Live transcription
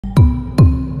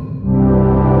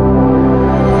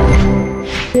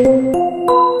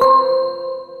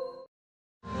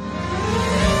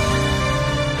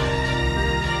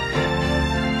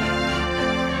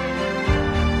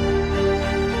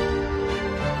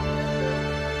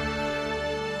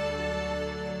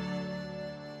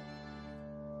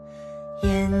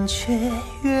燕雀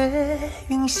跃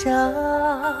云霞，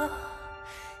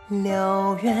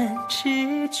辽远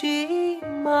知骏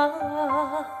马。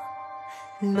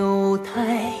楼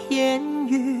台烟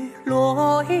雨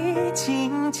落衣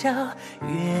襟甲，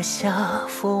月下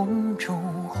风中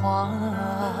花。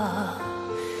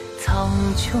苍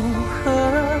穹何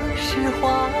时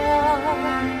华？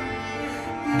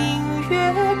明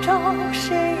月照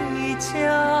谁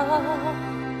家？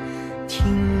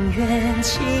庭院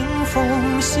清风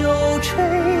休吹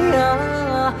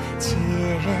啊，借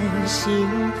人心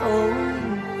头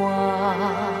话。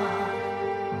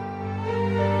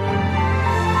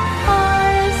爱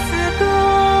似歌，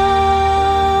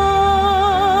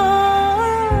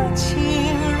情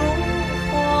如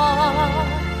花，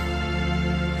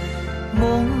梦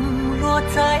若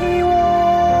在我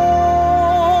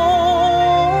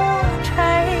钗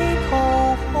头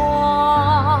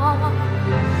花。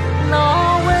那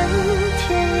问天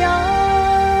涯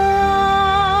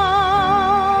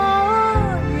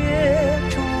月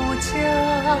逐家，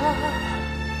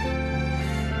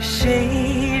谁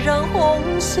让红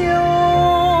袖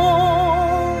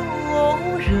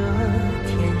惹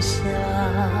天下。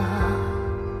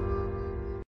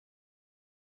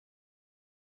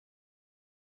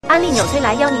安利纽崔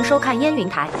莱邀您收看烟云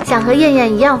台。想和燕燕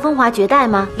一样风华绝代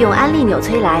吗？用安利纽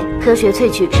崔莱，科学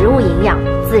萃取植物营养，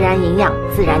自然营养，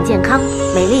自然健康，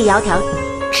美丽窈窕，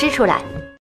吃出来。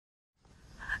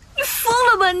你疯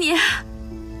了吧你！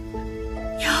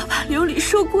你要把刘礼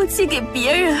寿过继给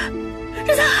别人，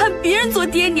让他喊别人做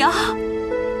爹娘。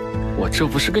我这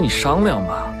不是跟你商量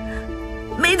吗？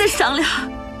没得商量。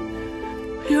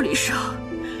刘礼寿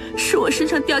是我身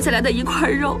上掉下来的一块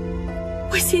肉，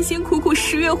我辛辛苦苦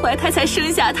10月怀胎才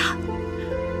生下他。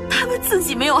他们自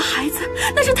己没有孩子，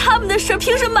那是他们的事，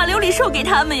凭什么把刘礼寿给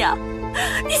他们呀？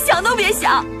你想都别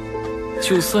想。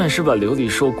就算是把刘礼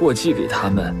寿过继给他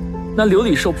们，那刘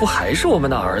礼寿不还是我们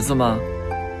的儿子吗？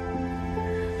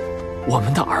我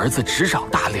们的儿子执掌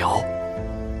大辽，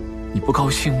你不高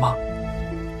兴吗？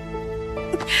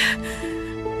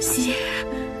西，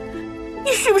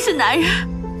你是不是男人？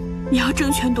你要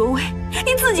争权夺位，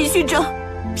你自己去争，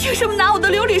凭什么拿我的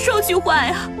刘礼寿去换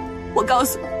呀？我告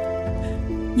诉你，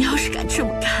你要是敢这么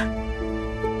干，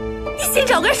你先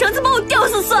找根绳子把我吊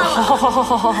死算了。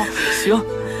好，行，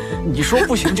你说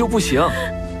不行就不行，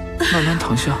慢慢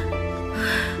躺下。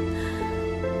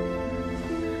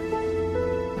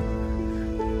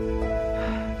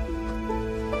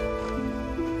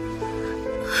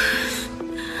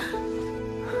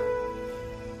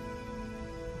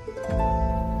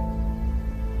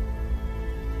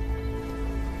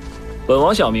本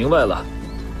王想明白了，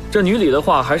这女里的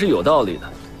话还是有道理的，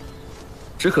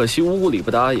只可惜乌骨里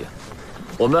不答应，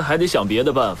我们还得想别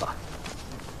的办法。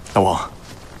大王，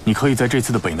你可以在这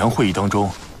次的北南会议当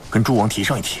中跟诸王提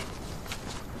上一提。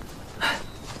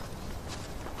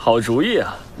好主意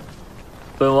啊！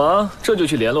本王这就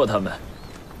去联络他们。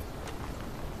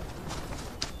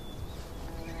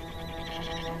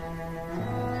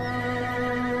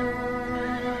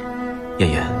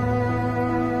燕燕，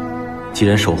既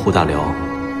然守护大辽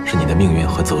是你的命运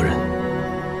和责任，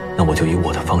那我就以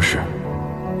我的方式，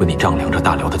为你丈量着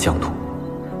大辽的疆土，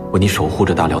为你守护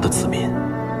着大辽的子民。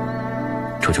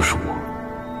这就是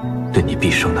我对你毕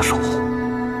生的守护。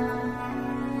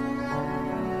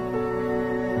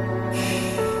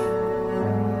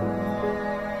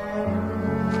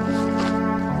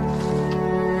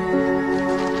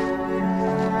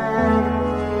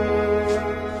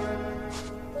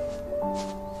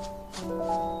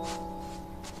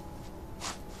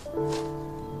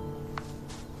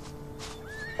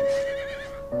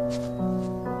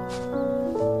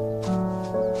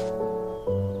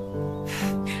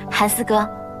韩四哥，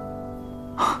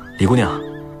李姑娘，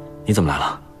你怎么来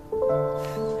了？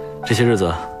这些日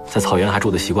子在草原还住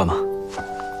得习惯吗？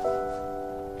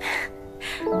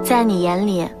在你眼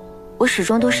里，我始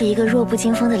终都是一个弱不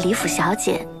禁风的李府小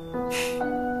姐。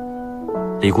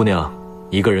李姑娘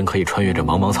一个人可以穿越这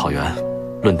茫茫草原，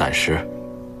论胆识，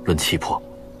论气魄，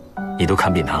你都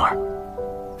堪比男儿。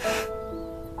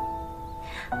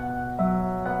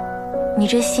你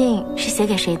这信是写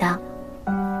给谁的？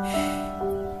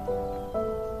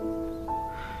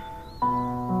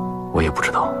我也不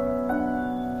知道，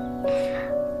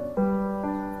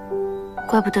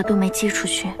怪不得都没寄出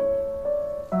去。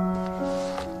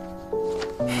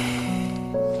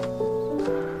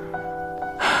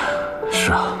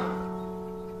是啊，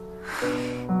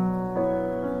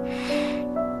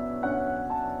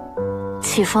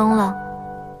起风了，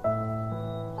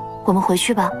我们回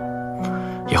去吧。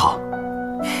也好。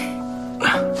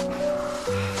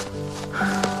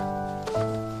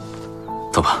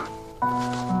走吧。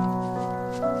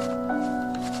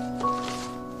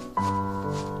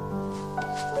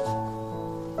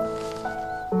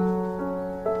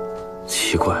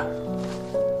奇怪，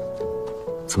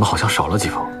怎么好像少了几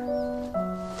封？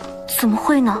怎么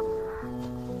会呢？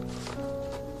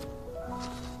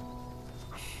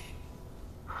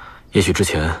也许之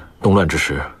前动乱之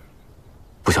时，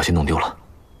不小心弄丢了。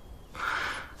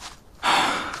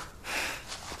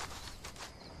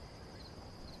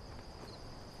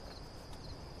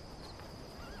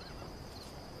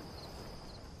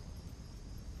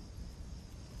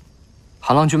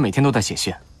韩郎君每天都在写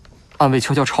信，暗卫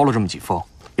悄悄抄了这么几封，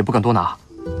也不敢多拿，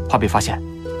怕被发现。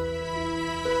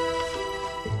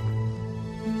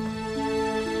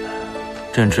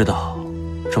朕知道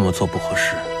这么做不合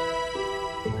适，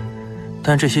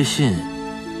但这些信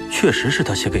确实是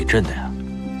他写给朕的呀。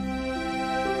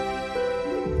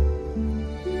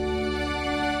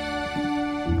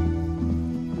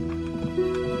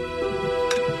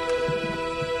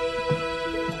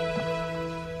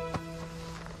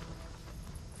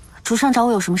主上找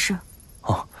我有什么事？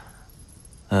哦，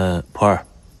普洱，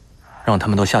让他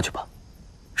们都下去吧。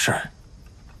是。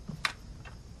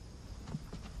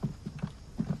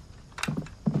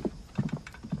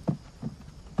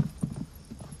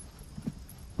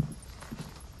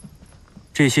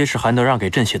这些是韩德让给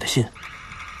朕写的信，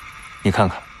你看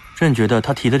看，朕觉得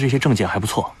他提的这些证件还不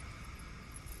错。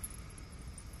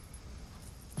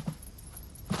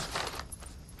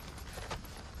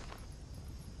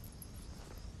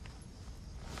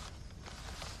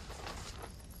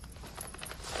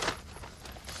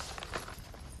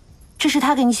这是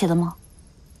他给你写的吗？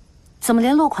怎么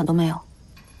连落款都没有？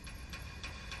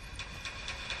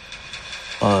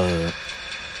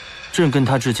朕跟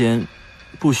他之间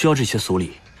不需要这些俗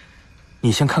礼，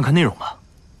你先看看内容吧。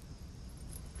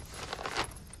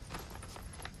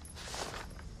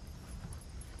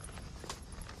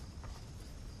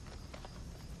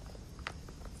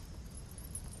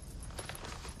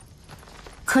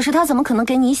可是他怎么可能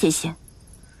给你写信？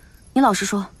你老实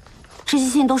说，这些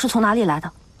信都是从哪里来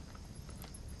的？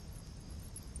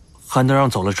韩德让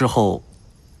走了之后，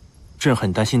朕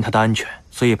很担心他的安全，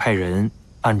所以派人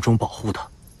暗中保护他。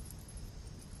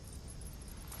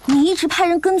你一直派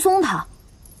人跟踪他，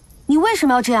你为什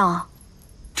么要这样啊？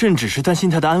朕只是担心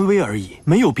他的安危而已，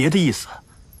没有别的意思。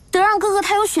德让哥哥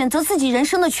他有选择自己人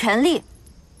生的权利，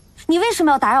你为什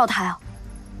么要打扰他呀？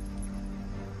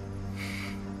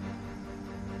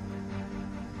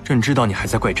朕知道你还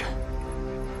在怪朕，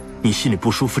你心里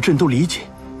不舒服，朕都理解。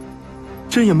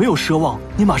朕也没有奢望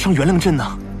你马上原谅朕呢。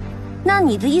那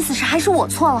你的意思是还是我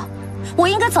错了？我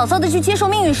应该早早的去接受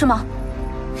命运是吗？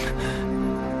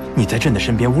你在朕的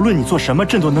身边，无论你做什么，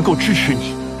朕都能够支持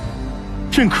你。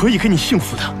朕可以给你幸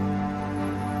福的。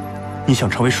你想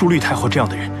成为淑律太后这样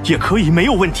的人，也可以，没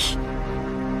有问题。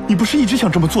你不是一直想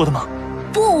这么做的吗？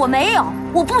不，我没有，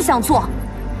我不想做。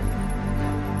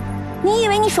你以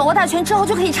为你手握大权之后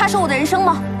就可以插手我的人生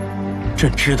吗？朕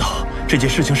知道这件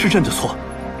事情是朕的错，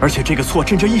而且这个错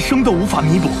朕这一生都无法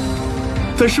弥补。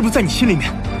但是不是在你心里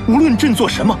面，无论朕做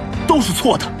什么都是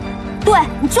错的？对，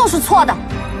你就是错的。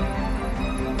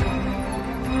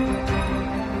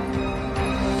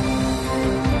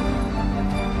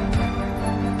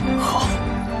好，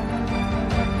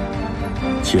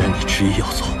既然你执意要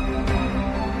走，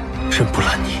朕不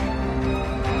拦你。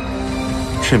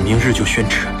朕明日就宣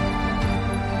旨，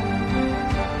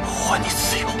还你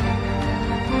自由。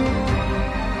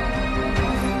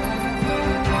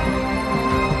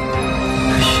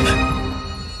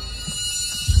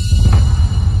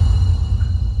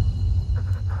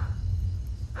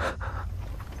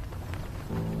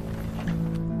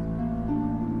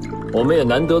我们也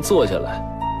难得坐下来，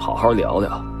好好聊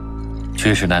聊。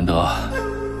确实难得。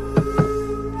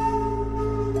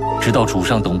直到主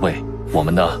上等位，我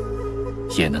们呢，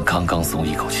也能刚刚松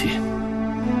一口气。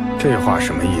这话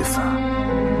什么意思啊？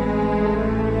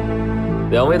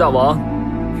两位大王，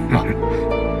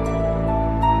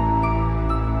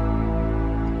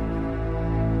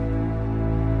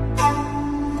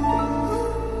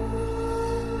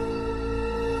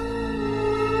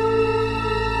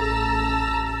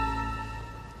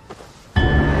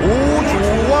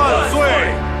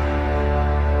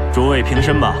诸位平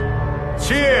身吧。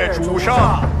谢主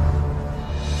上。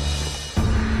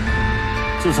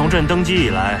自从朕登基以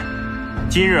来，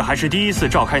今日还是第一次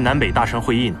召开南北大臣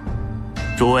会议呢。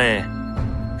诸位，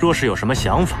若是有什么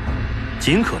想法，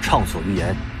尽可畅所欲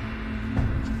言。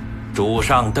主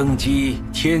上登基，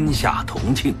天下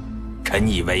同庆。臣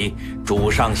以为主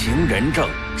上行仁政，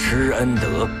施恩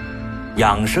德，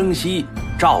养生息，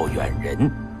照远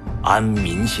人，安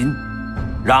民心，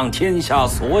让天下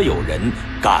所有人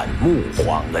感慕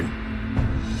皇恩。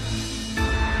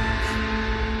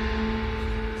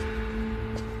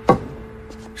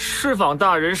侍坊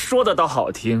大人说的倒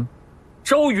好听，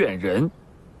招远人，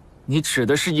你指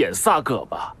的是演萨葛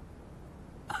吧？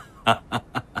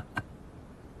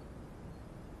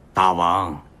大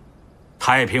王，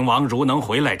太平王如能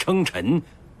回来称臣，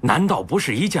难道不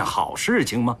是一件好事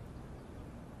情吗？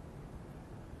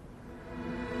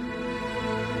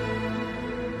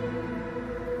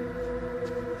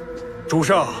主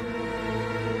上，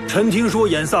臣听说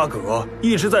演萨葛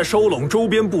一直在收拢周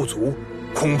边部族，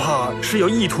恐怕是要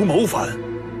意图谋反。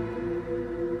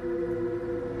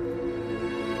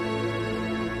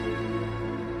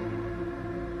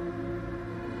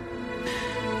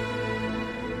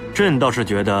朕倒是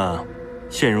觉得，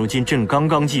现如今朕刚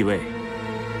刚继位，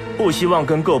不希望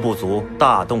跟各部族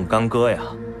大动干戈呀。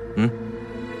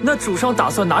那主上打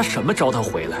算拿什么招他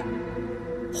回来？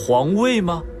皇位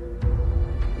吗？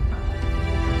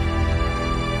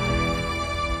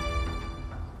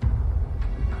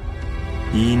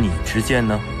依你之见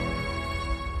呢？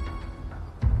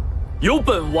由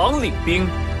本王领兵，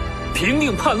平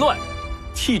定叛乱，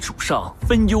替主上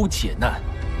分忧解难。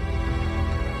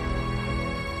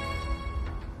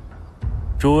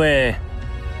诸位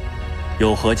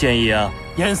有何建议啊？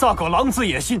演萨葛狼子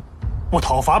野心，不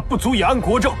讨伐不足以安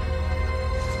国政。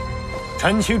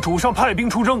臣请主上派兵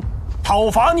出征，讨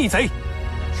伐逆贼。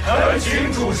臣请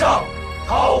主上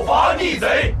讨伐逆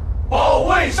贼，保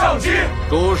卫上京。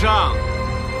主上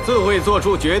自会做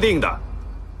出决定的，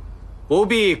不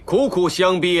必苦苦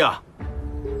相逼啊。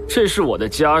这是我的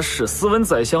家事，斯文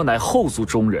宰相乃后族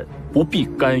中人，不必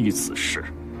干预此事。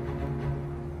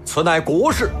此乃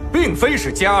国事，并非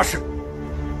是家事。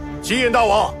启引大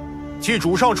王，替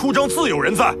主上出征自有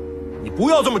人在，你不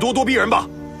要这么咄咄逼人吧。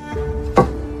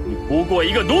你不过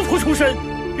一个奴仆出身，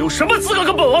有什么资格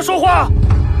跟本王说话？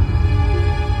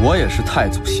我也是太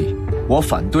祖系，我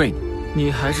反对你。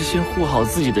你还是先护好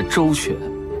自己的周全，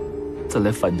再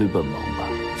来反对本王吧。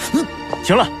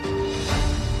行了，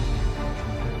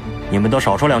你们都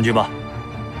少说两句吧。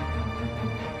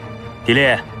迪丽，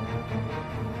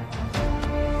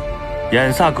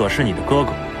演萨葛是你的哥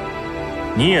哥，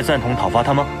你也赞同讨伐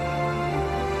他吗？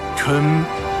臣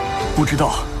不知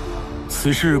道，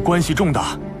此事关系重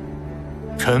大，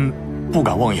臣不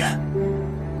敢妄言。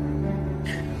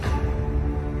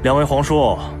两位皇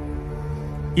叔，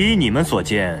依你们所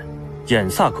见，演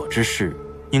萨葛之事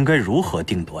应该如何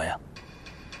定夺呀？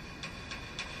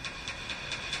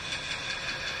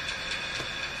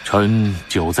臣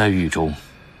久在狱中，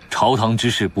朝堂之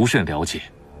事不甚了解，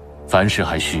凡事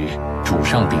还需主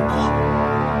上定夺。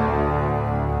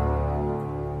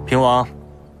平王，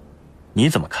你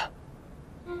怎么看？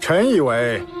臣以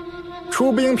为，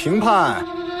出兵平叛，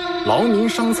劳民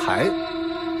伤财，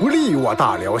不利于我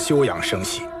大辽休养生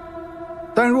息。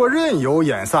但若任由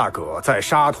演萨葛在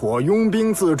沙陀拥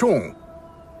兵自重，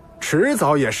迟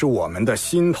早也是我们的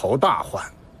心头大患。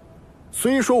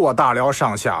虽说我大辽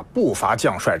上下不乏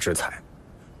将帅之才，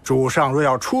主上若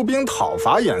要出兵讨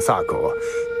伐演萨葛，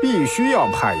必须要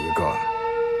派一个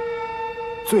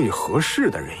最合适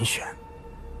的人选。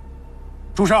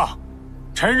主上，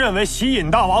臣认为喜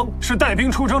引大王是带兵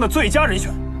出征的最佳人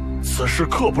选，此事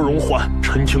刻不容缓，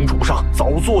臣请主上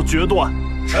早做决断。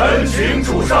臣请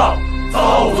主上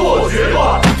早做决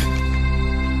断。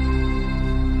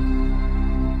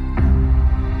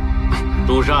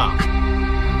主上，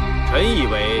臣以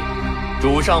为，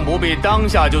主上不必当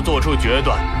下就做出决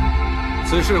断，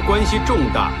此事关系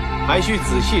重大，还需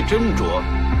仔细斟酌。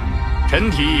臣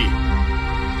提议，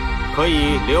可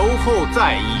以留后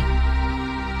再议。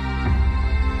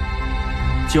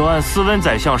就按斯文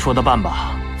宰相说的办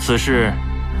吧，此事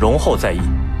容后再议。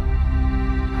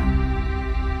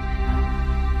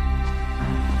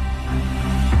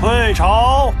退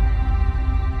朝。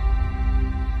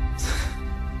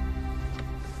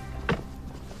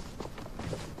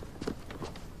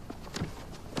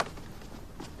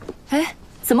哎，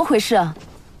怎么回事啊？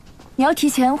你要提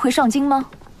前回上京吗？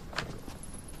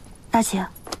大姐，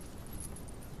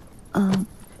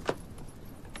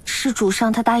是主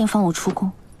上他答应放我出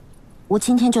宫，我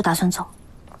今天就打算走。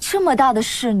这么大的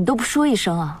事你都不说一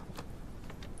声啊？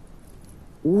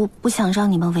我不想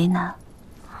让你们为难。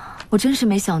我真是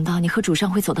没想到你和主上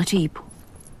会走到这一步，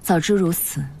早知如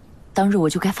此，当日我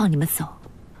就该放你们走。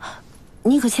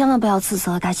你可千万不要自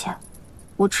责，大姐。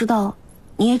我知道，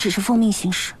你也只是奉命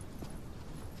行事。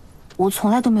我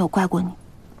从来都没有怪过你，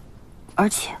而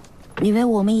且，你为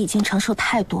我们已经承受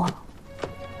太多了。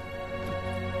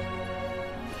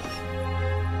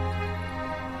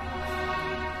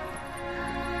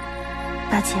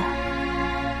大姐，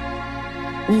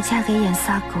你嫁给演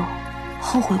萨葛，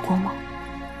后悔过吗？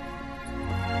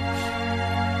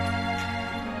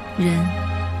人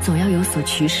总要有所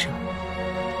取舍。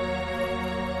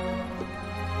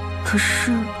可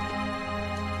是，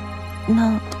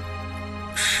那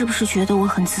是不是觉得我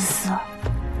很自私啊？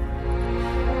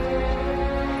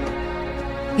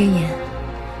燕燕，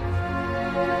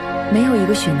没有一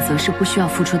个选择是不需要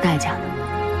付出代价的。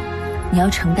你要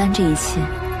承担这一切，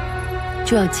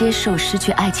就要接受失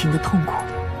去爱情的痛苦。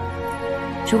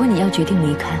如果你要决定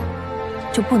离开，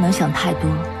就不能想太多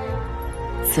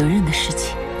责任的事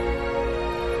情。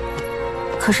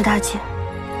可是大姐，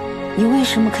你为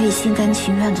什么可以心甘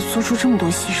情愿地做出这么多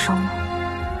牺牲呢？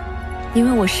因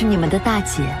为我是你们的大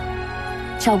姐，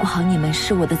照顾好你们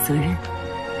是我的责任。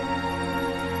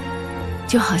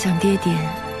就好像爹爹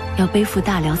要背负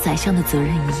大辽宰相的责任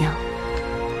一样，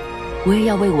我也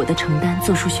要为我的承担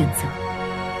做出选择，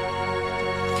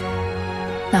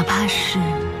哪怕是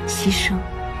牺牲。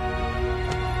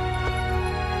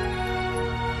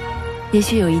也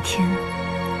许有一天，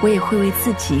我也会为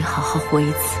自己好好活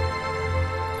一次。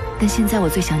但现在我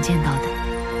最想见到的，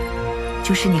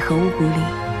就是你和乌骨里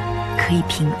可以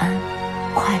平安、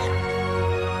快乐。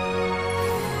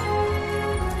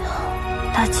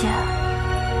大姐，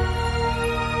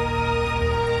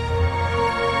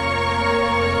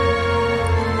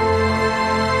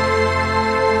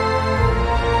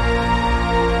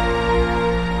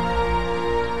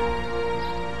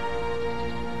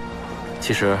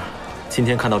其实，今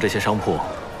天看到这些商铺，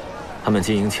他们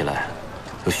经营起来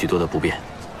有许多的不便。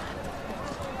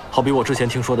好比我之前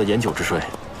听说的盐酒之税，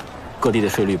各地的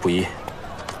税率不一，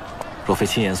若非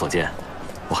亲眼所见，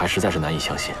我还实在是难以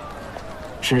相信。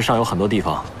甚至尚有很多地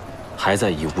方还在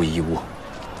以物易物。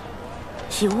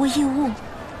以物易物，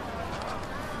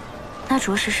那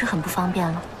着实是很不方便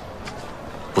了。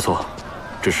不错，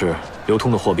只是流通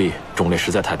的货币种类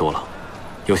实在太多了，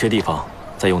有些地方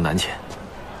在用南钱，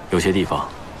有些地方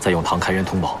在用唐开元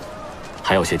通宝，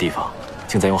还有些地方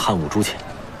竟在用汉武朱钱。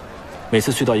每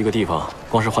次去到一个地方，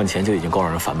光是换钱就已经够让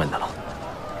人烦闷的了。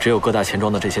只有各大钱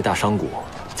庄的这些大商贾，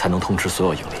才能通吃所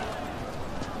有盈利。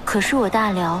可是我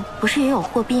大辽不是也有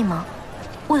货币吗？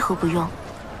为何不用？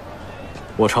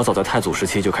我朝早在太祖时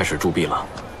期就开始铸币了，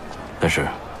但是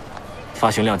发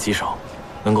行量极少，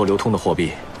能够流通的货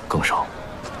币更少。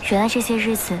原来这些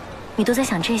日子你都在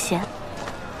想这些。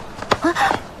啊！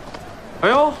哎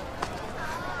呦，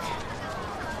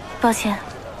抱歉，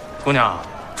姑娘，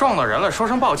撞到人了，说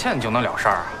声抱歉就能了事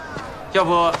儿啊？要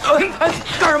不，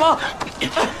干什么？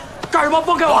干什么？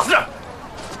放开我！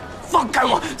放开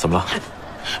我！怎么了？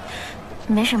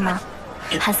没什么，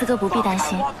韩四哥不必担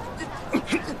心。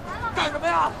干什么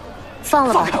呀？放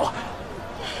了吧。放开我！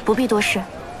不必多事。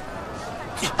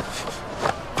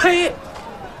呸！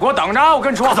给我等着，我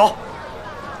跟你说。走。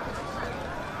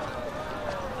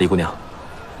李姑娘，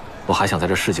我还想在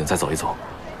这市井再走一走。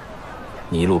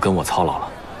你一路跟我操劳了，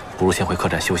不如先回客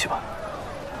栈休息吧。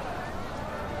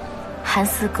韩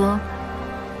四哥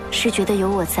是觉得有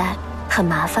我在很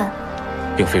麻烦？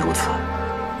并非如此，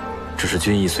只是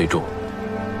军役虽重，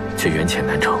却缘浅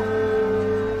难成。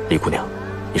李姑娘，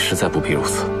你实在不必如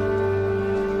此。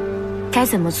该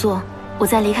怎么做，我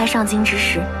在离开上京之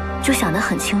时就想得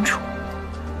很清楚。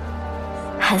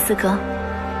韩四哥，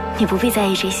你不必在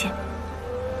意这些。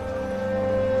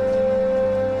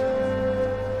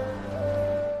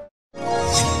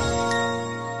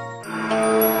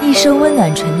一生温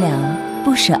暖纯良，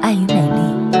不舍爱与美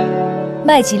丽。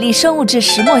麦吉丽生物质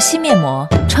石墨烯面膜，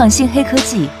创新黑科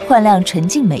技，焕亮纯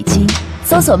净美肌。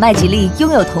搜索麦吉丽，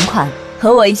拥有同款，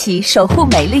和我一起守护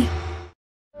美丽。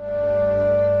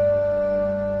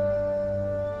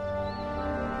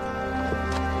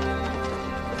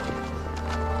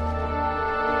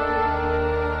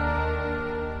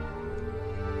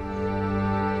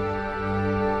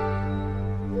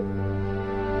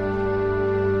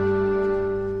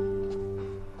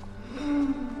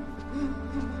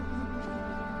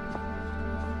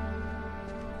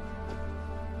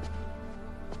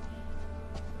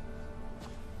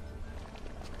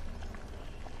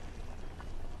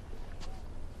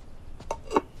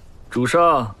主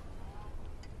上，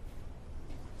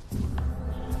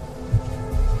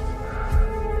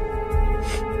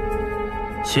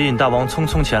喜隐大王匆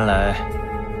匆前来，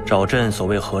找朕所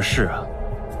谓何事啊？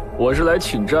我是来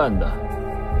请战的。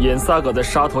罨撒葛在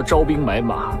沙陀招兵买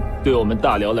马，对我们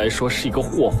大辽来说是一个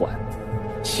祸患。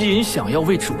喜隐想要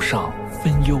为主上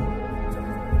分忧。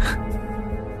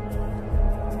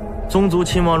宗族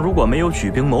亲王如果没有举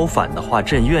兵谋反的话，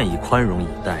朕愿意宽容以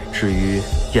待。至于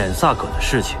罨撒葛的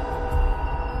事情，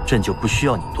朕就不需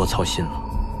要你多操心了。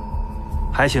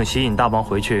还请喜隐大王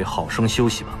回去好生休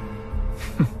息吧。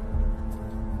哼，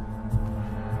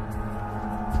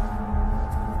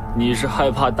你是害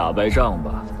怕打败仗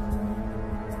吧？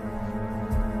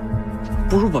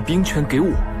不如把兵权给我。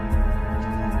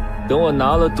等我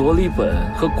拿了夺离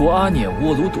本和国阿辇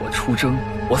沃鲁朵出征，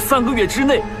我3个月之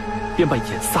内便把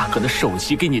眼萨格的首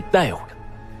级给你带回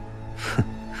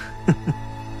来。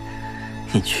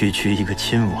你区区一个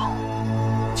亲王，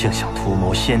竟想图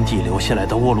谋先帝留下来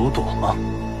的沃鲁朵吗？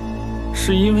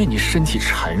是因为你身体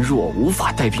孱弱，无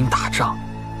法带兵打仗，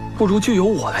不如就由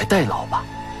我来代劳吧。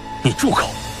你住口！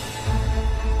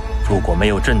如果没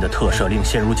有朕的特赦令，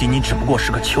现如今你只不过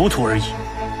是个囚徒而已，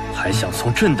还想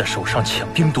从朕的手上抢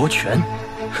兵夺权？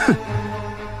哼！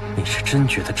你是真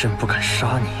觉得朕不敢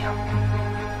杀你呀？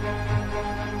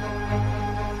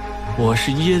我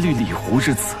是耶律李胡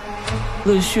之子，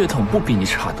论血统不比你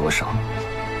差多少。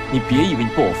你别以为你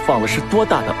把我放了是多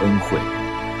大的恩惠，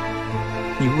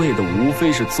你为的无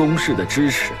非是宗室的支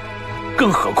持，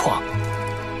更何况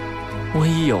我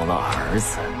已有了儿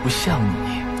子，不像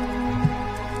你，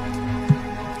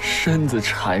身子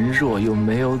孱弱又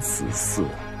没有子嗣，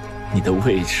你的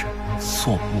位置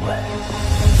坐不稳。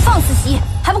放肆袭，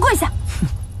还不跪下！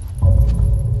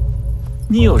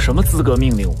你有什么资格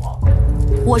命令我？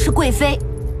我是贵妃，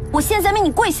我现在命你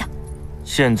跪下。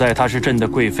现在她是朕的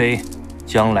贵妃，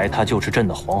将来她就是朕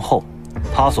的皇后，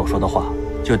她所说的话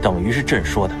就等于是朕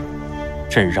说的，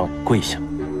朕让你跪下。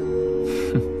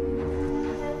哼！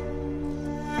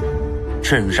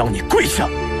朕让你跪下！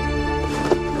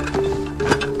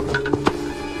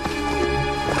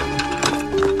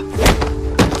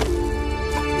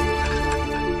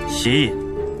袭尹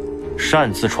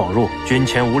擅自闯入，军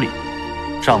前无礼，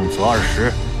杖责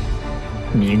20。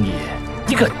明野，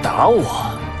你敢打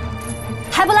我？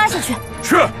还不拉下去！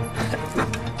是。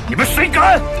你们谁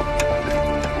敢？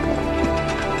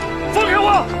放开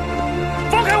我！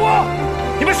放开我！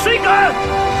你们谁敢？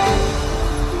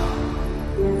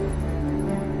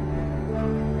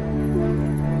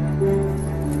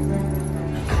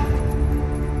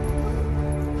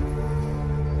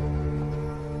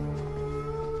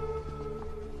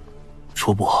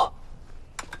楚伯，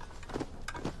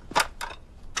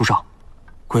主上，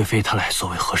贵妃她来所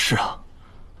为何事啊？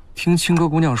听清歌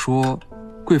姑娘说，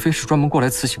贵妃是专门过来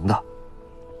辞行的。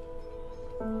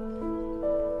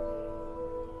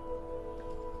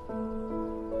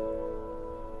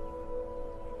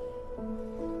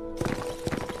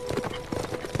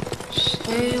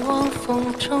谁望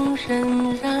风中荏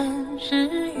苒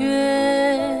日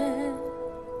月？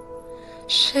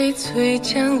谁醉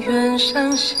将原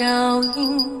上笑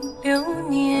影流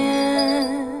年？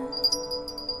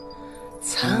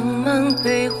苍茫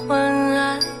悲欢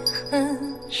爱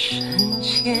恨深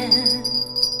浅，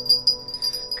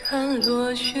看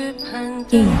落雪盘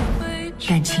燕燕，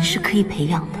感情是可以培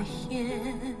养的，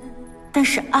但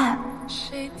是爱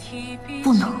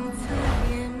不能。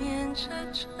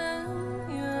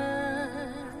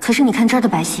可是你看这儿的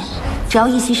百姓，只要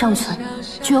一息尚存，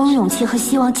就有勇气和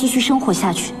希望继续生活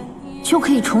下去，就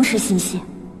可以重拾信心。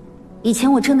以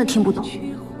前我真的听不懂，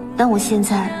但我现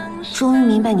在终于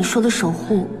明白你说的守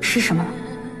护是什么了。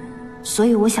所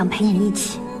以我想陪你一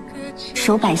起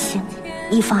守百姓，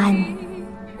一方安宁。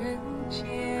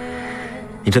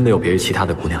你真的有别于其他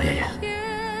的姑娘，燕燕，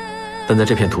但在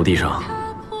这片土地上，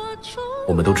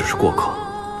我们都只是过客，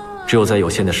只有在有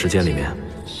限的时间里面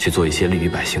去做一些利于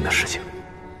百姓的事情。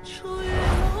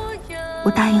我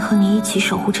答应和你一起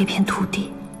守护这片土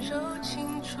地，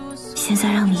现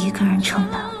在让你一个人承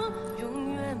担，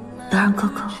德让哥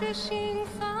哥，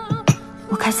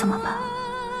我该怎么办？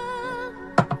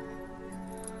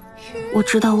我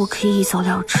知道我可以一走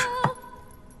了之，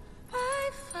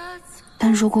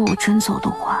但如果我真走的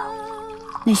话，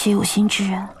那些有心之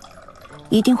人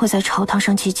一定会在朝堂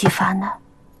上积极发难，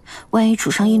万一主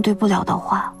上应对不了的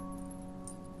话，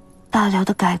大辽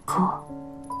的改革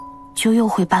就又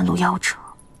会半路夭折，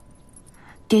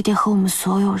爹爹和我们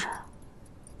所有人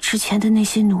之前的那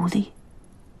些努力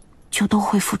就都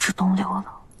会付之东流了。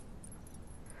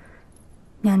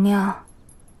娘娘，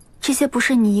这些不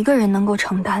是你一个人能够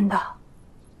承担的。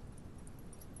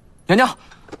娘娘，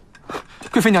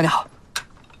贵妃娘娘，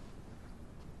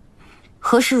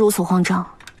何时如此慌张？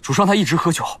主上他一直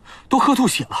喝酒，都喝吐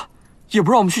血了，也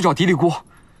不让我们去找迪丽姑。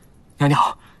娘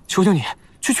娘，求求你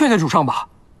去劝劝主上吧。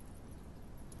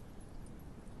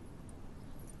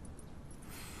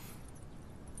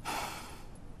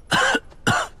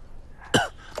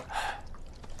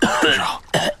主上，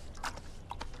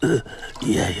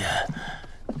爷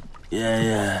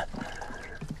爷，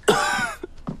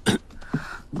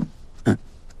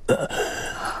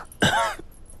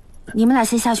你们俩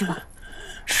先下去吧。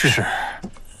是。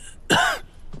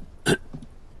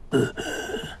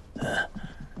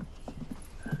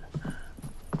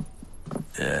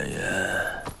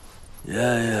爷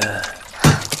爷，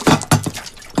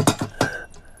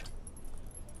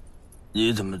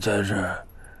你怎么在这儿？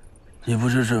你不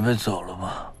是准备走了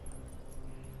吗？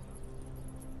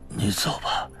你走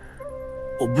吧，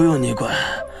我不用你管。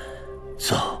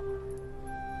走。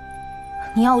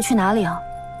你要我去哪里啊？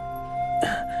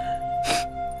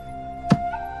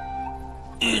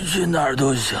你去哪儿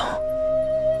都行，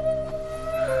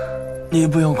你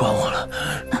不用管我了。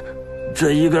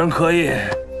这一个人可以。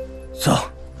走，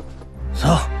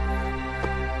走。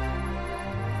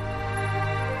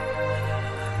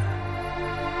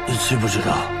你知不知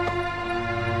道？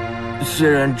虽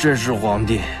然朕是皇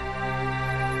帝，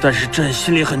但是朕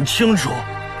心里很清楚，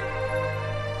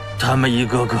他们一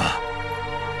个个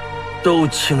都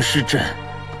轻视朕，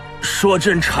说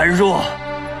朕孱弱，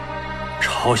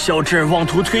嘲笑朕妄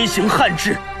图推行汉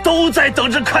制，都在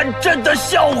等着看朕的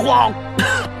笑话。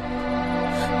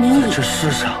在这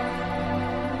世上，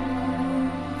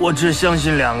我只相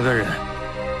信2个人，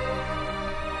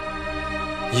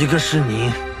一个是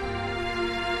你，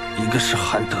一个是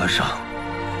韩德让。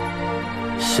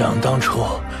想当初，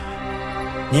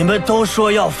你们都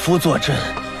说要辅佐朕，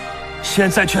现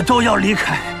在却都要离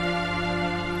开。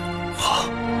好，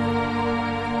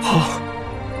好，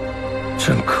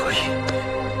朕可以，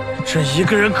朕一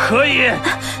个人可以。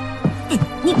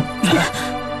你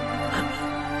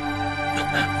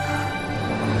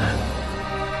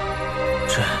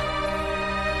朕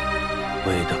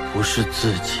为的不是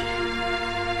自己，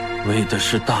为的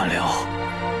是大辽，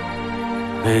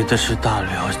为的是大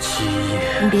辽基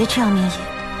业。你别这样，明义。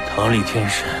唐李天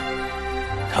神，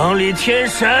唐李天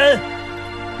神，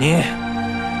你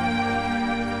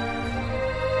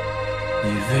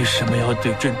为什么要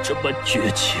对朕这么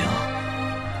绝情？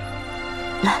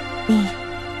来，明义，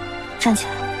站起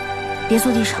来，别坐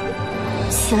地上，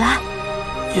起来。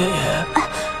爷爷，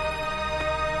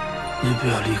你不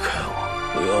要离开我，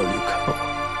不要离开我。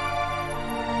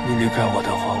你离开我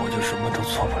的话，我就什么都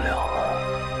做不了了。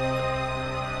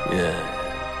爷爷，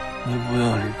你不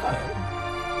要离开我，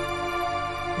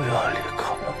不要离开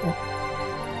我。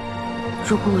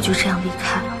如果我就这样离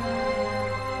开了，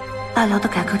大辽的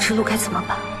改革之路该怎么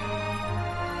办？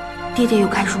爹爹又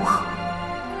该如何？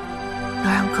德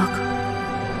让哥哥，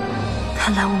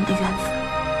看来我们的缘分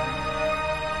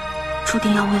注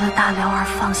定要为了大辽而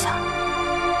放下了。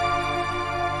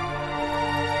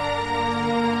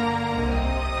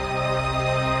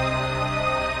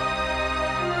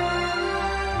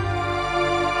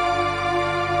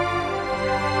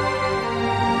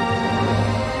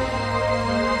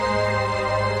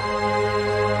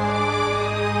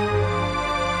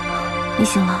你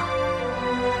醒了？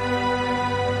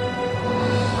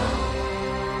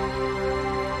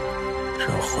朕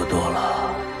活多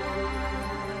了。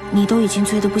你都已经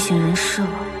醉得不省人事了。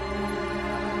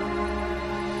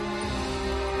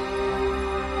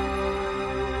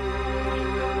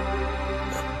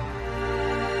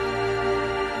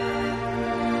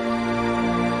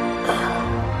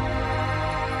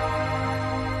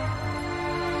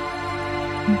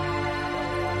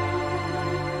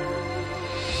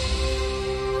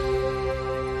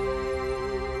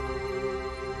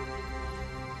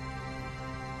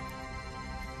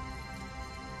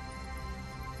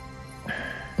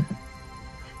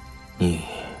你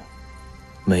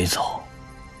没走，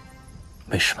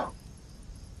为什么？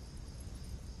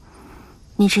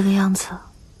你这个样子，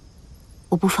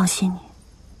我不放心你。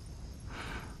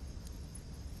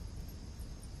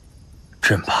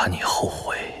朕怕你后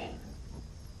悔。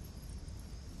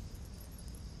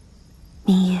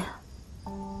明夜，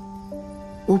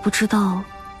我不知道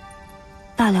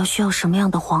大辽需要什么样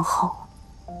的皇后，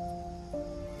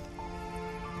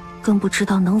更不知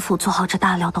道能否做好这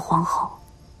大辽的皇后。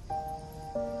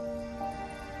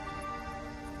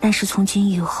但是从今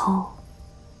以后，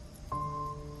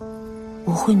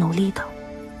我会努力的。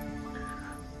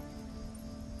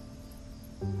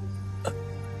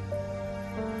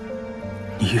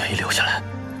你愿意留下来？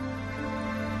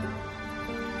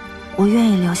我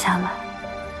愿意留下来，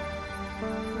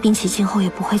并且今后也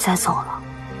不会再走了。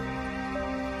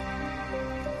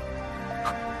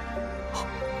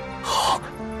好，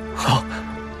好，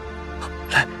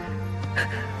来。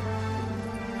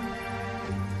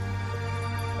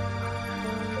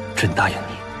朕答应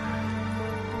你，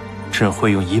朕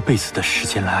会用1辈子的时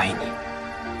间来爱你。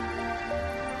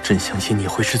朕相信你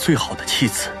会是最好的妻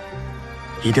子，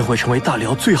一定会成为大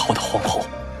辽最好的皇后。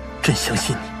朕相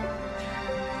信你。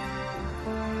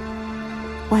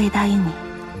我也答应你，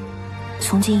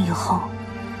从今以后，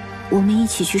我们一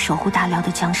起去守护大辽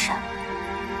的江山，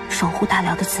守护大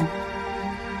辽的子民。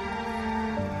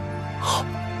好，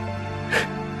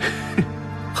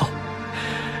好。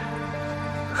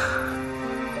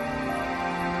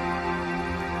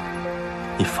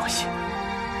你放心。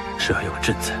只要有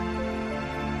朕在，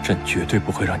朕绝对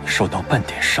不会让你受到半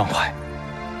点伤害。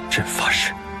朕发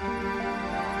誓。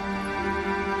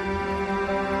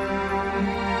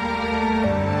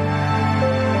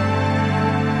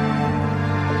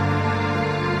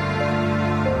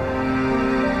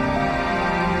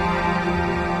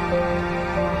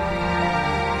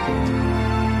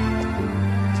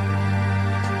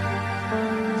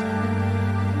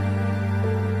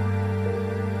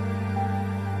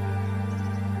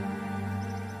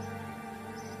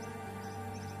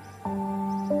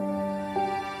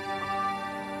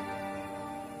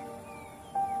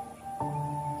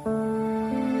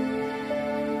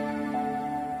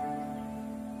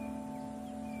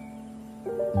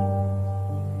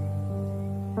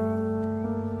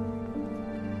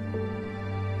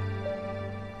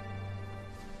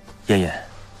燕燕，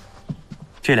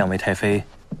这2位太妃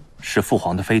是父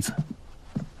皇的妃子，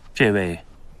这位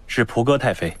是蒲歌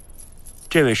太妃，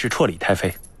这位是绰里太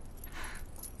妃。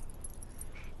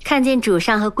看见主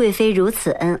上和贵妃如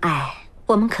此恩爱，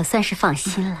我们可算是放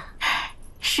心了。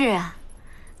是啊，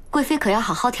贵妃可要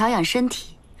好好调养身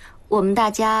体，我们大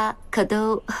家可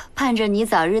都盼着你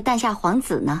早日诞下皇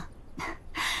子呢。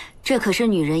这可是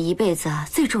女人一辈子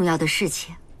最重要的事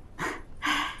情。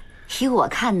依我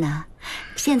看呢，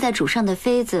现在主上的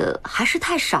妃子还是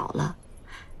太少了。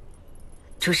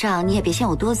主上你也别嫌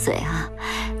我多嘴啊，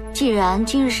既然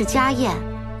今日是家宴，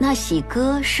那喜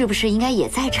哥是不是应该也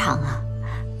在场啊？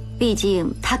毕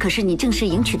竟她可是你正式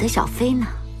迎娶的小妃呢。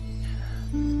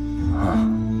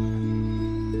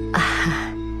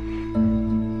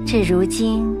这如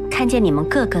今看见你们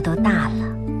个个都大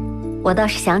了，我倒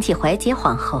是想起怀洁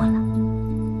皇后了。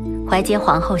怀洁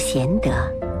皇后贤德，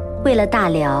为了大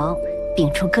辽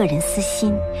摒除个人私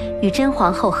心，与真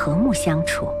皇后和睦相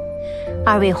处。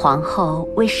2位皇后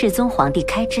为世宗皇帝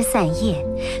开枝散叶，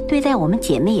对待我们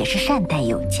姐妹也是善待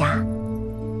有加。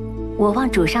我望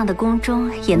主上的宫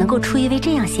中也能够出一位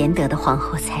这样贤德的皇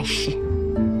后才是。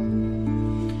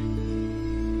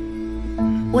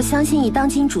我相信以当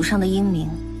今主上的英明，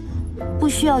不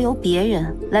需要由别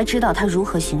人来指导他如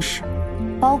何行事，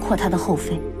包括他的后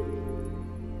妃。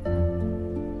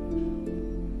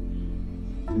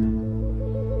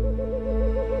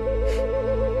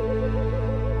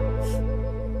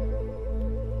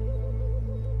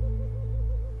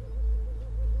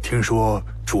听说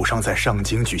主上在上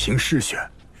京举行试选，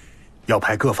要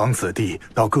派各房子弟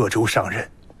到各州上任。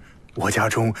我家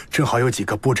中正好有几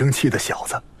个不争气的小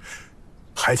子，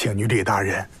还请女理大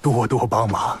人多多帮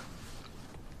忙。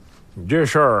你这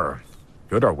事儿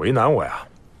有点为难我呀。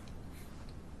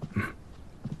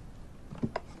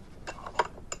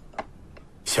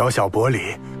小小薄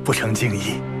礼，不成敬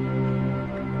意。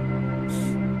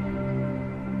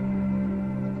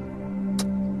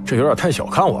这有点太小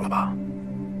看我了吧？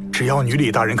只要女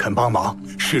理大人肯帮忙，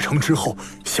事成之后，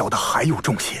小的还有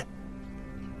重谢。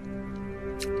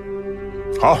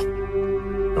好，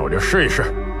那我就试一试。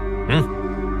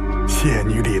谢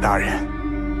女理大人。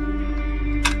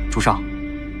主上，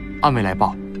暗卫来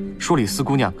报，说李四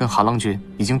姑娘跟韩郎君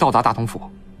已经到达大同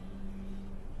府。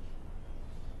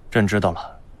朕知道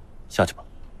了，下去吧。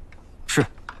是。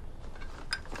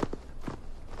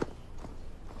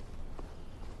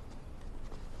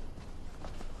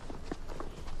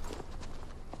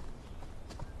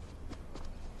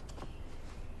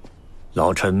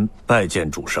老臣拜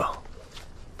见主上。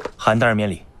韩大人免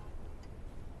礼。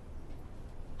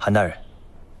韩大人，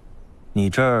你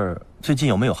这儿最近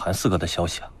有没有韩四哥的消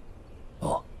息啊？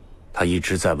哦，他一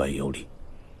直在外游历。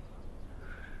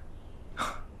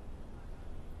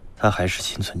他还是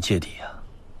心存芥蒂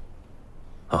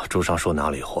啊。主上说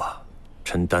哪里话，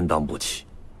臣担当不起。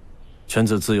犬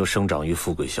子自幼生长于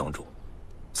富贵乡中，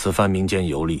此番民间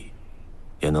游历，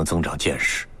也能增长见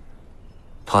识。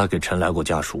他还给臣来过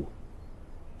家书，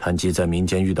谈及在民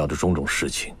间遇到的种种事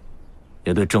情，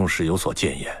也对政事有所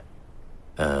谏言。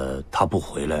他不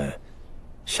回来，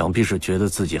想必是觉得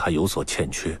自己还有所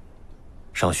欠缺，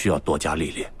尚需要多加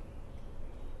历练。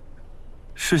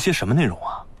是些什么内容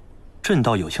啊？朕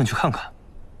倒有兴趣看看。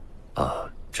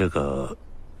这个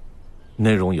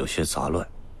内容有些杂乱，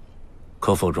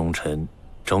可否容臣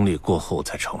整理过后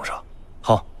再呈上？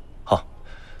好，好。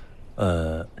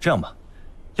这样吧，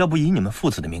要不以你们父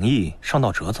子的名义上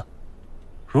道折子，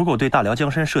如果对大辽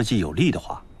江山社稷有利的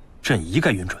话，朕一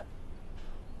概允准。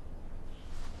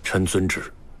臣遵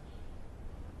旨。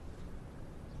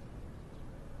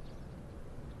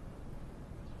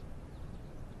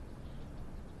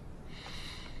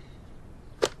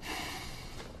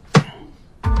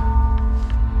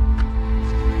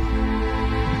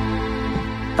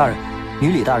大人，女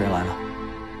理大人来了。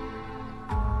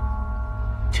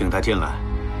请他进来。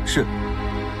是。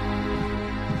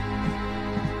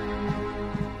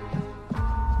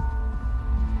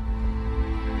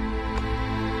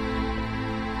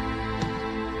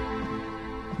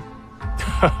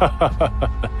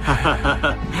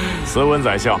斯温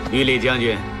宰相，御历将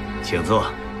军，请坐。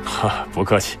不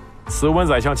客气。斯温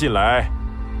宰相近来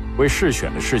为试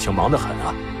选的事情忙得很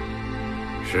啊。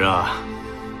是啊。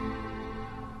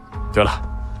对了，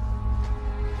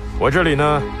我这里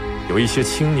呢有一些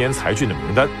青年才俊的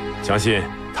名单，相信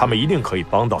他们一定可以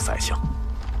帮到宰相。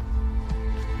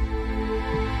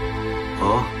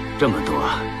哦，这么多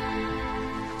啊。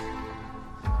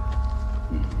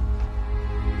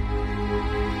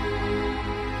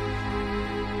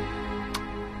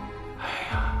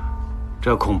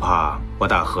这恐怕不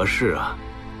大合适啊。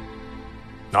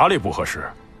哪里不合适？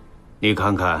你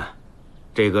看看，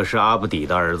这个是阿布底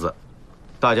的儿子，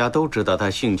大家都知道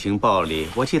他性情暴戾。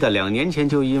我记得2年前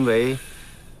就因为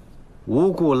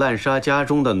无故滥杀家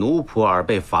中的奴仆而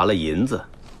被罚了银子。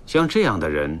像这样的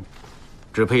人，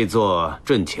只配做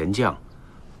阵前将，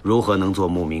如何能做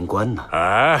牧民官呢？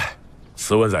哎，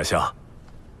斯温宰相，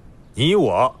你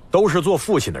我都是做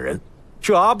父亲的人。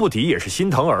这阿布底也是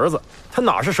心疼儿子，他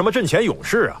哪是什么阵前勇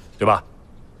士啊，对吧？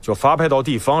就发配到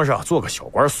地方上做个小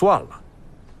官算了。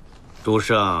主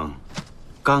上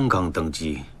刚刚登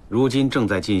基，如今正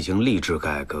在进行吏治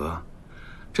改革，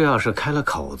这要是开了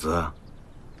口子，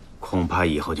恐怕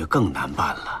以后就更难办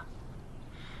了。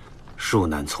恕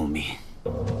难从命。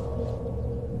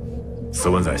斯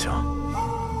温宰相，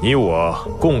你我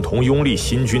共同拥立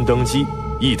新君登基，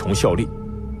一同效力，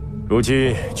如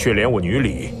今却连我女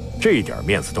里这一点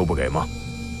面子都不给吗？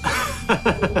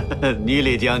女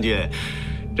里将军，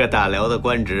这大辽的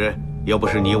官职又不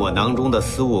是你我囊中的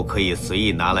私物可以随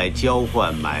意拿来交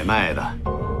换买卖的。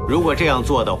如果这样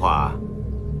做的话，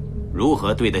如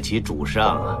何对得起主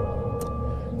上啊？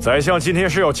宰相今天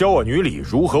是要教我女里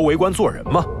如何为官做人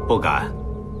吗？不敢。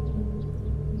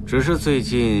只是最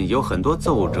近有很多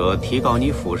奏折提告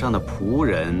你府上的仆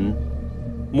人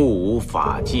目无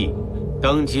法纪，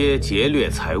当街劫掠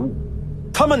财物。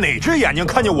他们哪只眼睛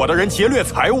看见我的人劫掠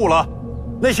财物了？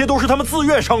那些都是他们自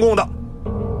愿上供的。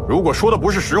如果说的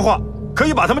不是实话，可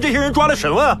以把他们这些人抓来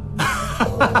审问啊。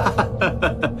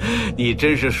你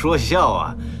真是说笑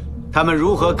啊！他们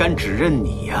如何敢指认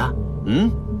你呀？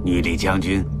女里将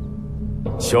军，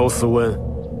萧思温，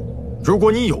如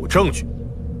果你有证据，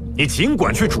你尽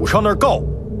管去主上那儿告我；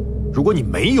如果你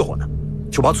没有呢，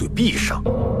就把嘴闭上，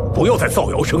不要再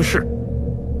造谣生事。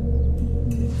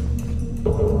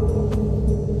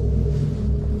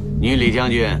女里将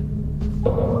军，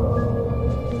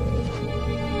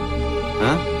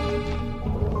哼。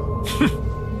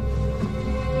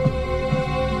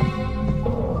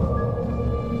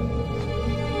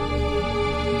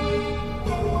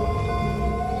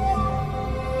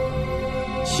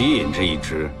喜隐这一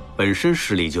支本身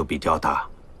势力就比较大，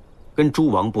跟诸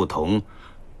王不同，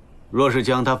若是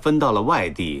将他分到了外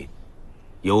地，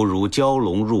犹如蛟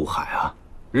龙入海啊，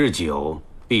日久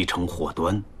必成祸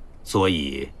端，所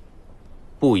以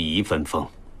不宜分封。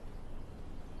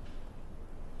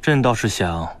朕倒是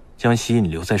想将喜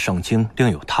隐留在上京，另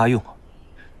有他用。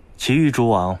其余诸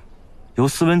王，由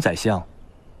斯温宰相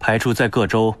排除在各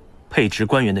州配职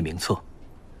官员的名册，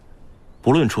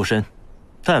不论出身，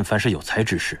但凡是有才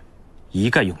之士，一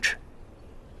概用之。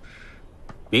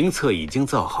名册已经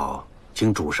造好，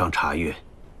请主上查阅。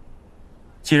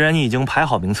既然你已经排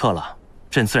好名册了，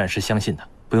朕自然是相信的，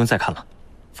不用再看了，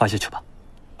发下去吧。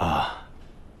啊，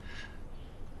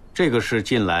这个是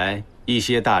近来一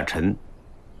些大臣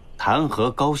弹劾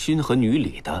高勋和女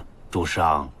里的，主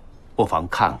上不妨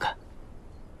看看。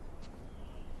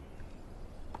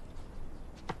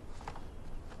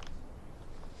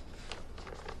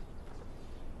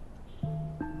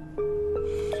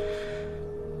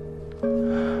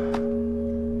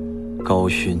高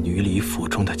勋女里府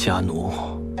中的家奴，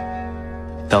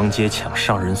当街抢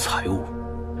商人财物，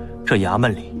这衙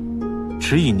门里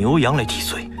只以牛羊来抵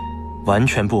罪，完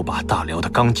全不把大辽的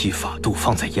纲纪法度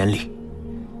放在眼里，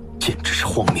简直是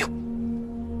荒谬。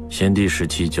先帝时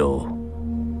期就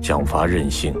奖罚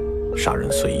任性，杀人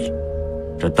随意，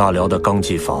这大辽的纲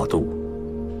纪法度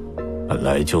本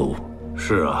来就……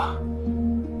是啊，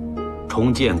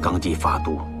重建纲纪法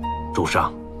度，主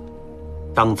上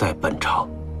当在本朝。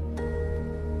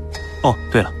哦，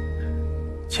对了，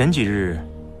前几日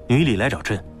女里来找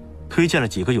朕，推荐了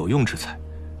几个有用之才，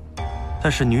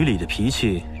但是女里的脾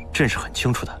气朕是很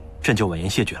清楚的，朕就婉言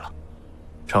谢绝了。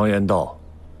常言道，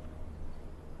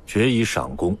决以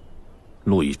赏功，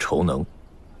怒以酬能。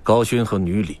高勋和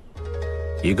女里，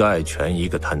一个爱权，一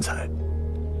个贪财，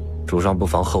主上不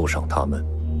妨厚赏他们，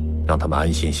让他们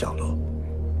安心享乐。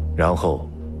然后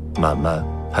慢慢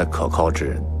派可靠之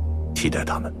人替代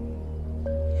他们。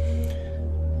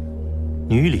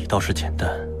女礼倒是简单，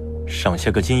赏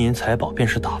下个金银财宝便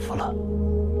是打发了。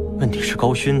问题是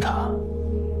高勋他，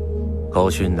高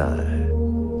勋乃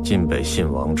晋北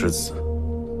信王之子，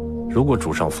如果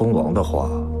主上封王的话，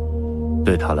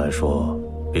对他来说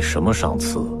比什么赏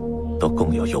赐都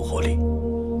更有诱惑力。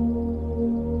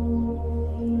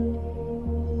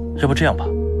要不这样吧，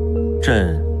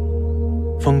朕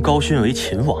封高勋为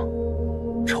秦王，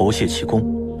酬谢其功。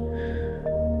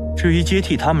至于接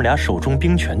替他们俩手中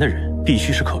兵权的人，必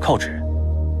须是可靠之人。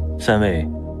三位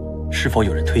是否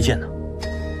有人推荐呢？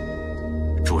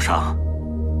主上，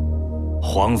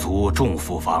皇族仲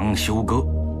府房修哥，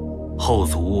后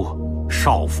族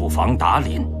少府房达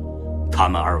林，他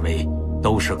们二位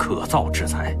都是可造之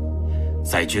才，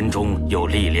在军中又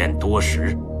历练多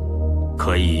时，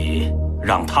可以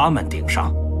让他们顶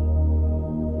上。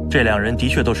这两人的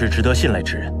确都是值得信赖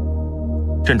之人，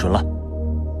朕准了。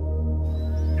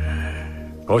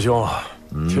高兄，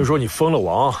听说你封了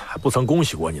王，还不曾恭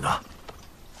喜过你呢。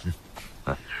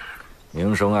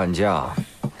明升暗降，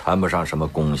谈不上什么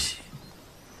恭喜。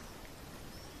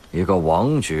一个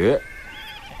王爵，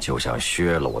就像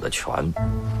削了我的权。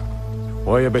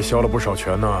我也被削了不少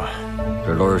权呢。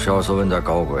这都是萧思温在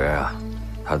搞鬼啊！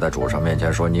他在主上面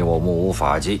前说你我目无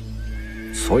法纪，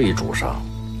所以主上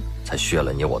才削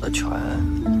了你我的权。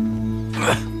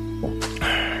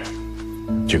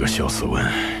这个萧思温，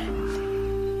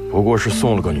不过是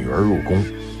送了个女儿入宫，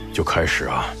就开始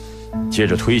接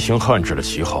着推行汉制的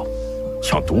旗号，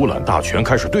想独揽大权，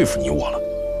开始对付你我了。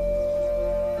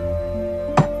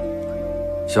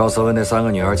萧思温那3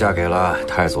个女儿嫁给了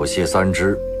太祖系3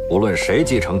支，无论谁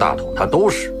继承大统，他都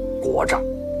是国丈。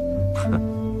哼！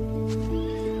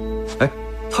哎，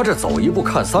他这走一步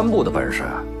看3步的本事，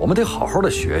我们得好好的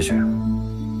学学。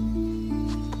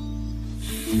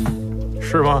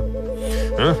是吗？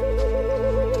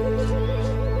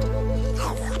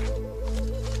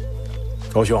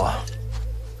高兄，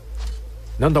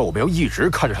难道我们要一直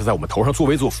看着他在我们头上作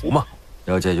威作福吗？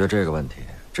要解决这个问题，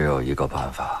只有一个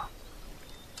办法。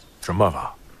什么办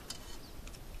法？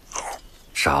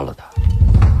杀了他。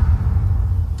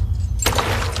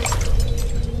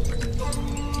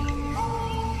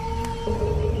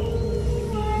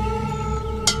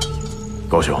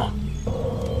高兄，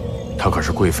他可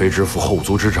是贵妃之父，后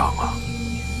族之长啊！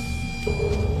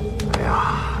哎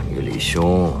呀，玉礼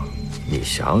兄，你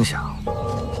想想，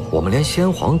我们连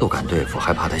先皇都敢对付，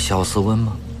还怕他萧思温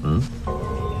吗？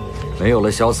没有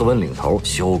了萧思温领头，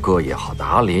修哥也好，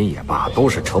达林也罢，都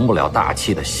是成不了大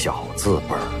器的小字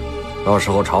辈儿。到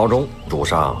时候朝中主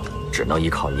上只能依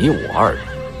靠你我2人，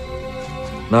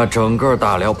那整个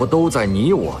大辽不都在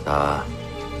你我的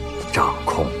掌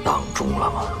控当中了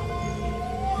吗？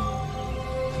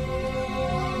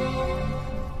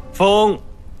封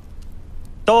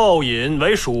道隐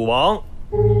为蜀王，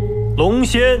龙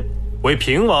仙为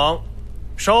平王，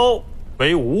稍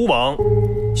为吴王，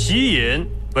喜隐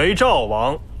为赵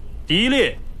王，狄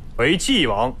烈为纪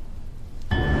王。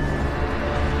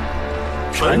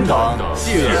臣等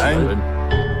谢恩。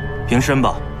平身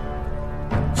吧。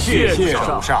谢主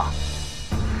上。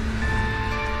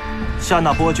下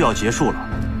那波就要结束了，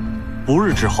不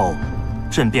日之后，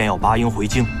朕便要拔营回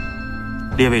京。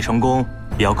列位成功，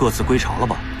也要各自归朝了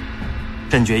吧？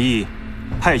朕决议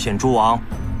派遣诸王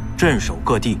镇守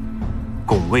各地，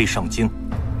拱卫上京。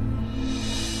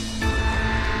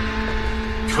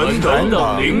臣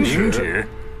等领旨。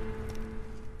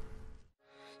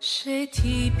谁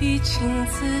提笔亲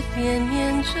自连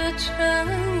绵着尘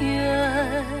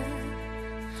缘？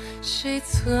谁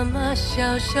策马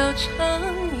萧萧长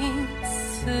吟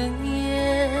思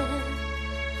念？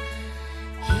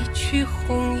一曲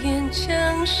红颜江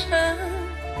山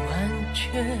万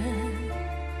卷，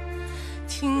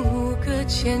听牧歌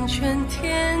缱绻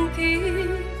天地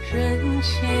人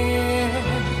间。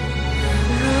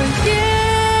若言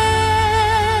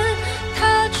他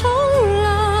终老，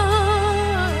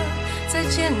再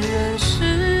见人世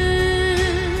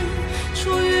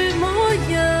出于模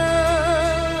样，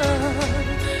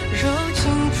柔情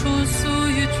处诉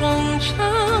于衷肠，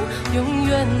永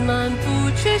远漫不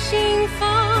觉心房。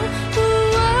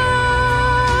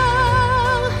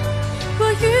若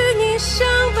与你相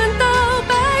伴到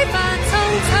白发苍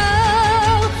苍，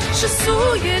是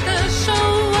夙夜的守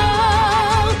望，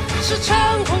是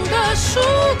长空的曙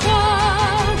光，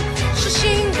是信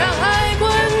仰爱滚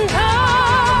烫。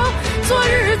昨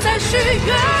日再续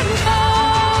远方，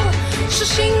是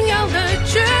信仰的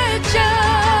倔强，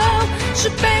是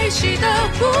悲喜的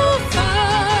无妨，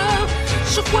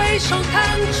是回首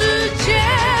弹指间，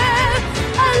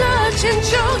安乐千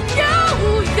秋。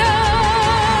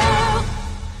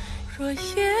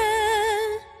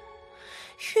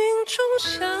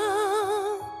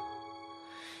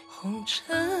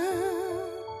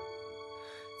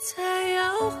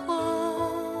荒，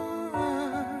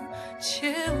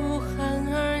且无憾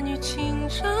儿女情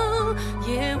长，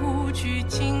也无惧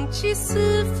荆棘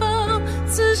四方，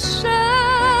自身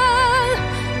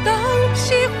荡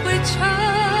气回肠。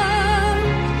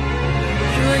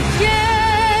若言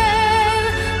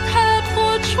踏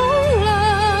破冲浪，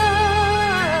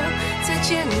再见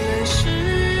人世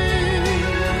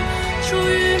出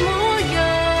于模样，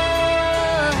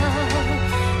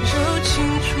柔情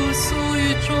处诉与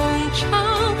衷肠，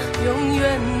永远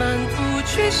满腹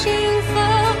去心房。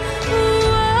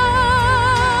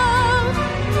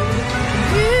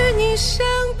与你相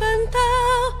伴到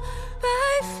白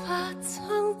发苍